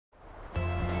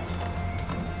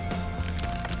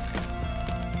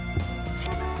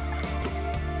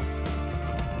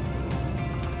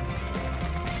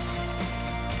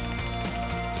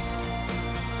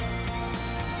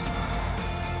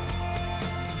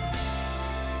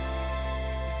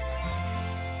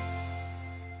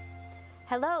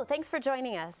Hello, thanks for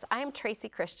joining us. I'm Tracey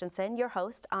Christensen, your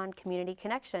host on Community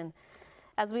Connection.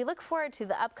 As we look forward to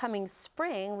the upcoming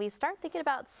spring, we start thinking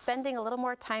about spending a little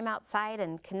more time outside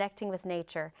and connecting with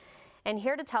nature. And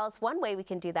here to tell us one way we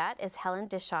can do that is Helen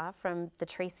Dishaw from the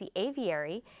Tracy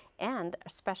Aviary and our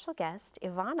special guest,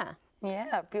 Ivana.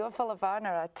 Yeah, beautiful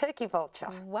Ivana, a turkey vulture.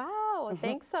 Wow,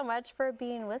 thanks so much for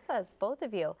being with us, both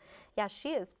of you. Yeah,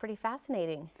 she is pretty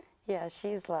fascinating. Yeah,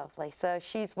 she's lovely. So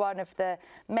she's one of the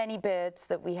many birds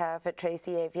that we have at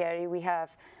Tracy Aviary. We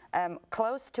have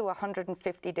close to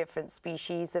 150 different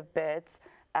species of birds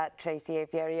at Tracy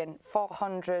Aviary and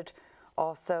 400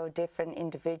 or so different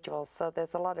individuals. So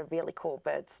there's a lot of really cool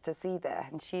birds to see there,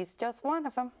 and she's just one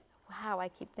of them. Wow, I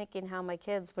keep thinking how my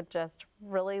kids would just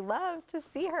really love to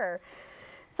see her.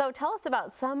 So tell us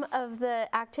about some of the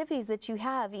activities that you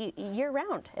have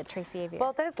year-round at Tracy Aviary.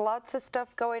 Well, there's lots of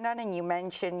stuff going on, and you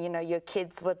mentioned, your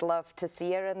kids would love to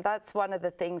see her, and that's one of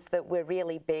the things that we're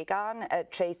really big on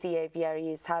at Tracy Aviary,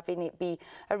 is having it be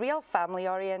a real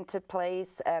family-oriented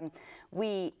place.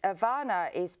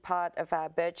 Ivana is part of our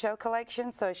bird show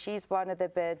collection, so she's one of the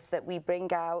birds that we bring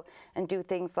out and do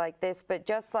things like this. But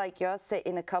just like you're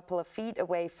sitting a couple of feet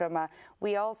away from her,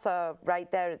 we also, right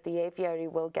there at the aviary,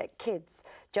 will get kids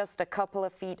just a couple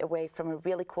of feet away from a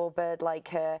really cool bird like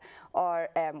her. Or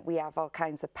we have all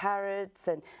kinds of parrots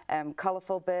and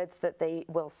colorful birds that they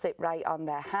will sit right on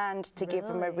their hand to give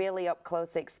them a really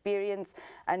up-close experience.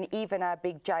 And even our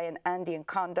big giant Andean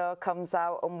condor comes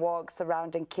out and walks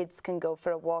around, and kids can go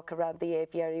for a walk around the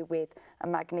aviary with a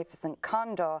magnificent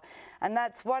condor. And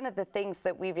that's one of the things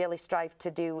that we really strive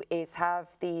to do, is have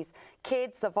these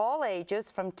kids of all ages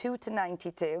from 2 to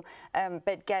 92,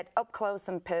 but get up close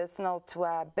and personal to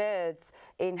our birds,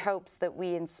 in hopes that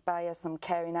we inspire some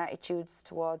caring attitudes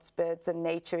towards birds and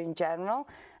nature in general,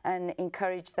 and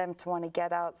encourage them to want to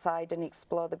get outside and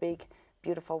explore the big,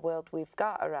 beautiful world we've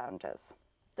got around us.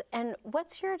 And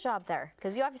what's your job there?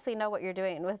 Because you obviously know what you're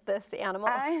doing with this animal.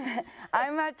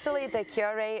 I'm actually the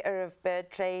curator of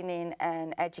bird training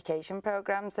and education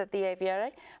programs at the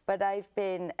aviary, but I've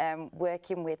been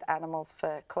working with animals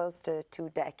for close to 2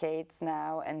 decades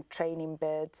now and training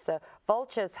birds. So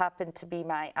vultures happen to be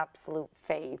my absolute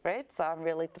favorite, so I'm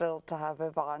really thrilled to have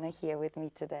Ivana here with me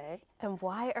today. And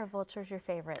why are vultures your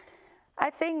favorite? I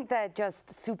think they're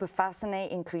just super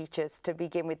fascinating creatures to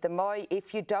begin with.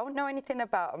 If you don't know anything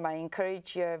about them, I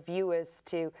encourage your viewers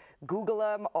to Google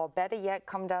them, or better yet,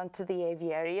 come down to the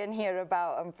aviary and hear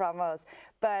about them from us.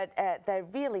 But they're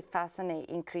really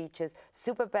fascinating creatures,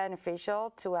 super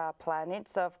beneficial to our planet.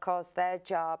 So of course their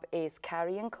job is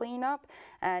carrion cleanup.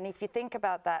 And if you think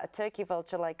about that, a turkey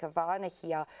vulture like Ivana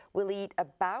here will eat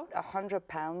about 100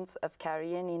 pounds of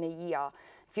carrion in a year.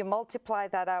 If you multiply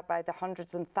that out by the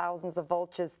hundreds and thousands of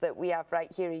vultures that we have right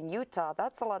here in Utah,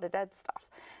 that's a lot of dead stuff.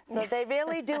 So they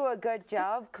really do a good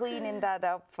job cleaning that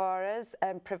up for us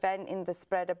and preventing the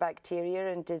spread of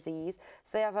bacteria and disease. So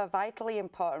they have a vitally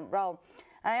important role.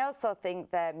 I also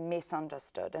think they're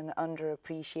misunderstood and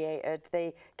underappreciated.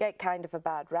 They get kind of a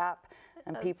bad rap,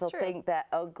 and people think they're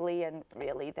ugly, and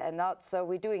really they're not. So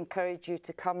we do encourage you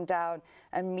to come down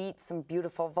and meet some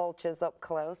beautiful vultures up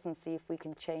close and see if we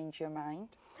can change your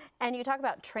mind. And you talk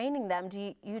about training them.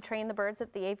 Do you train the birds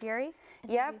at the aviary?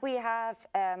 Yeah, we have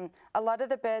a lot of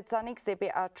the birds on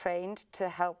exhibit are trained to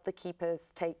help the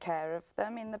keepers take care of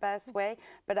them in the best way.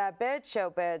 But our bird show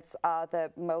birds are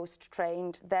the most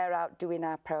trained. They're out doing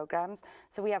our programs.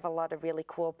 So we have a lot of really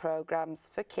cool programs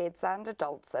for kids and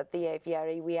adults at the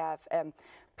aviary. We have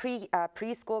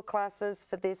preschool classes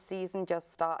for this season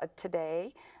just started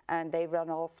today, and they run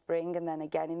all spring and then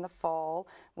again in the fall.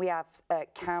 We have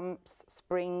camps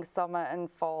spring, summer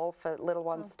and fall for little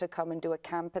ones to come and do a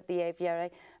camp at the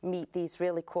aviary, meet these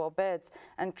really cool birds.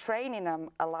 And training them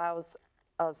allows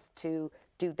us to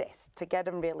do this, to get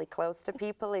them really close to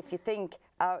people. If you think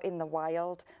out in the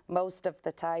wild, most of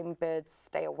the time birds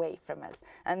stay away from us,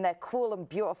 and they're cool and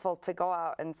beautiful to go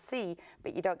out and see,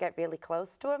 but you don't get really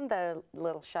close to them. They're a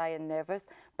little shy and nervous,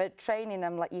 but training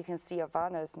them, like you can see,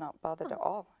 Ivana is not bothered at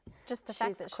all. Just the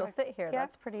fact that she'll sit here,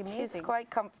 that's pretty amazing. She's quite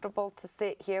comfortable to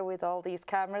sit here with all these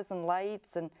cameras and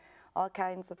lights and all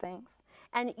kinds of things.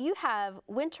 And you have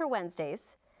Winter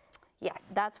Wednesdays.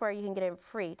 Yes. That's where you can get in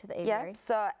free to the aviary. Yeah,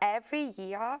 so every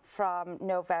year from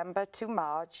November to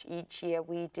March, each year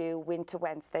we do Winter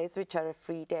Wednesdays, which are a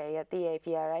free day at the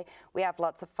aviary. We have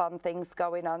lots of fun things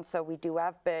going on, so we do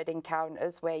have bird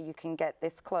encounters where you can get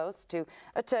this close to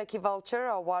a turkey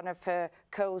vulture or one of her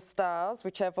co-stars,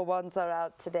 whichever ones are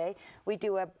out today. We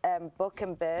do a book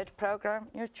and bird program.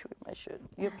 You're chewing my shirt,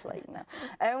 you're playing now.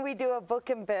 And we do a book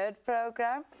and bird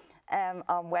program.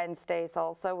 on Wednesdays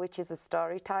also, which is a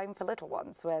story time for little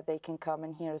ones, where they can come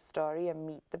and hear a story and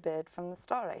meet the bird from the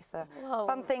story. So Whoa.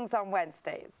 Fun things on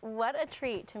Wednesdays. What a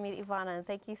treat to meet Ivana.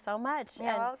 Thank you so much.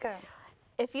 You're welcome.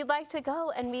 If you'd like to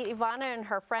go and meet Ivana and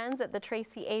her friends at the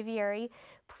Tracy Aviary,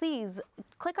 please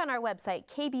click on our website,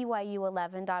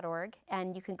 KBYU11.org,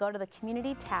 and you can go to the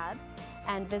Community tab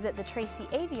and visit the Tracy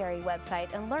Aviary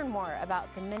website and learn more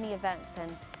about the many events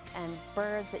and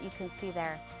birds that you can see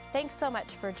there. Thanks so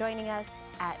much for joining us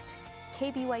at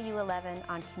KBYU 11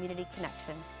 on Community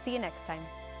Connection. See you next time.